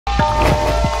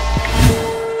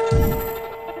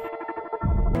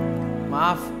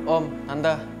Maaf, Om,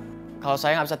 Tante. Kalau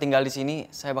saya nggak bisa tinggal di sini,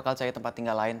 saya bakal cari tempat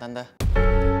tinggal lain, Tante.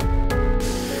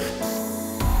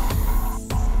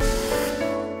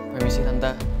 Permisi,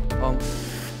 Tante. Om.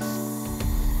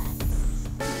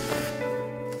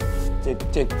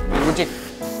 Cik. Tunggu, Cik.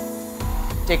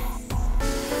 Cik.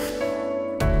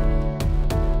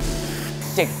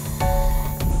 Cik.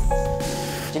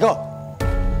 Ciko,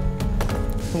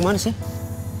 lu kemana sih?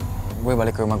 Gue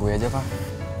balik ke rumah gue aja,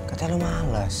 Pak. Katanya lu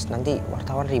malas, nanti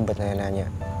wartawan ribet nanya-nanya.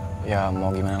 Ya,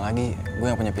 mau gimana lagi? Gue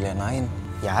nggak punya pilihan lain.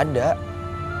 Ya ada.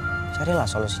 Carilah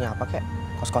solusinya apa kek.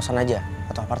 Kos-kosan aja,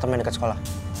 atau apartemen dekat sekolah.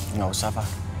 Nggak usah, Pak.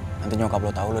 Nanti nyokap lo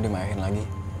tahu lo dimarahin lagi.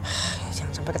 Ya,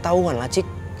 jangan sampai ketahuan lah, Cik.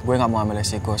 Gue nggak mau ambil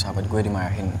resiko sahabat gue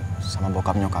dimarahin sama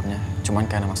bokap nyokapnya. Cuman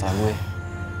karena masalah gue.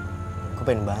 Gue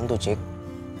pengen bantu, Cik.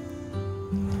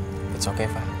 It's okay,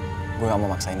 Pak. Gue nggak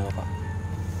mau maksain lo, Pak.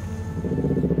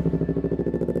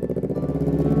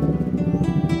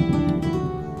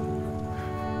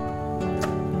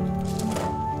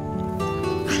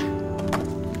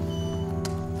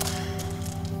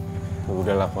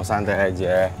 Udahlah, kok santai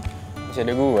aja. Masih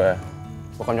ada gue.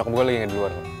 Bokap nyokap gue lagi nggak di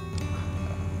luar.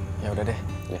 Ya udah deh.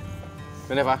 Ya.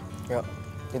 Udah deh, Pak. Yuk,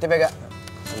 titip ya, Gak?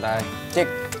 Santai. Cik,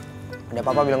 ada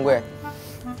apa-apa bilang gue.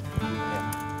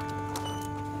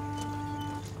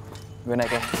 Gue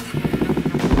naik ya.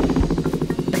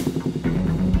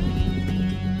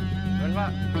 Duluan, Pak.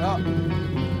 Yuk.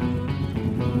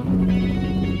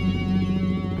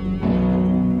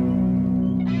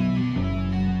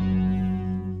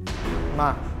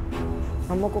 Ma,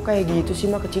 kamu kok kayak gitu sih,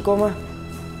 Ma, ke Ciko, Ma?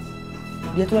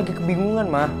 Dia tuh lagi kebingungan,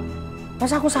 Ma.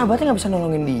 Masa aku sahabatnya nggak bisa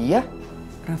nolongin dia?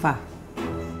 Rafa,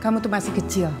 kamu tuh masih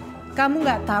kecil. Kamu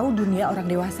nggak tahu dunia orang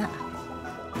dewasa.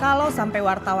 Kalau sampai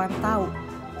wartawan tahu,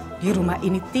 di rumah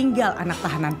ini tinggal anak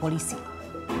tahanan polisi.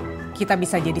 Kita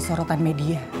bisa jadi sorotan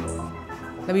media.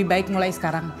 Lebih baik mulai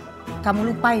sekarang,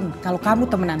 kamu lupain kalau kamu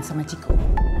temenan sama Ciko.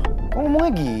 Kok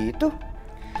ngomongnya gitu?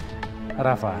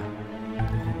 Rafa,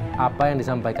 apa yang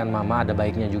disampaikan Mama ada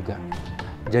baiknya juga.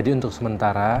 Jadi untuk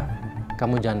sementara,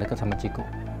 kamu jangan dekat sama Ciko.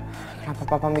 Kenapa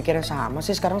Papa mikirnya sama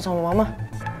sih sekarang sama Mama?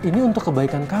 Ini untuk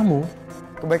kebaikan kamu.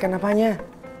 Kebaikan apanya?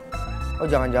 Oh,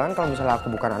 jangan-jangan kalau misalnya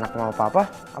aku bukan anak Mama Papa,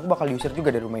 aku bakal diusir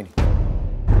juga dari rumah ini.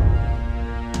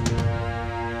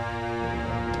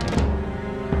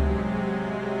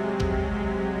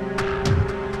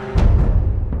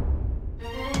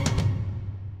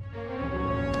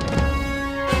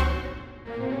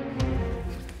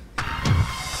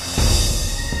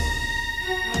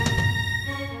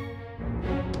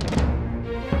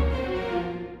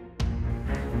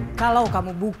 Kalau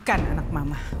kamu bukan anak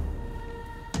Mama,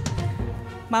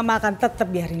 Mama akan tetap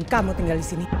biarin kamu tinggal di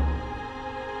sini.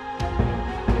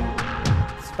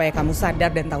 Supaya kamu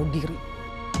sadar dan tahu diri.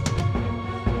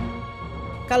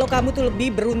 Kalau kamu tuh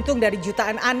lebih beruntung dari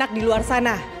jutaan anak di luar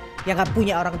sana yang gak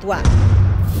punya orang tua.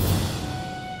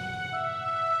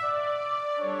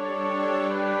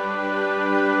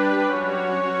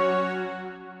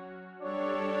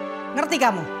 Ngerti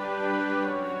kamu?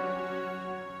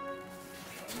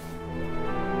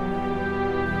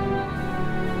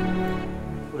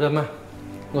 Udah, Mah.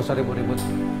 Nggak usah ribut-ribut.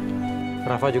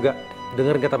 Rafa juga,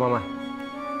 dengerin kata Mama.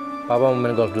 Papa mau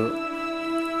main golf dulu.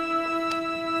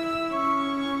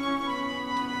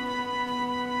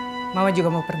 Mama juga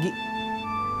mau pergi.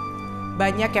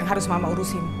 Banyak yang harus Mama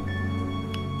urusin.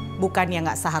 Bukan yang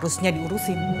gak seharusnya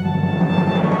diurusin.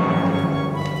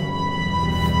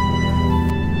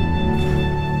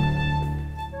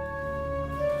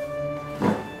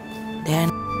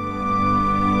 Den.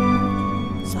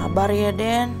 Sabar ya,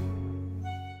 Den.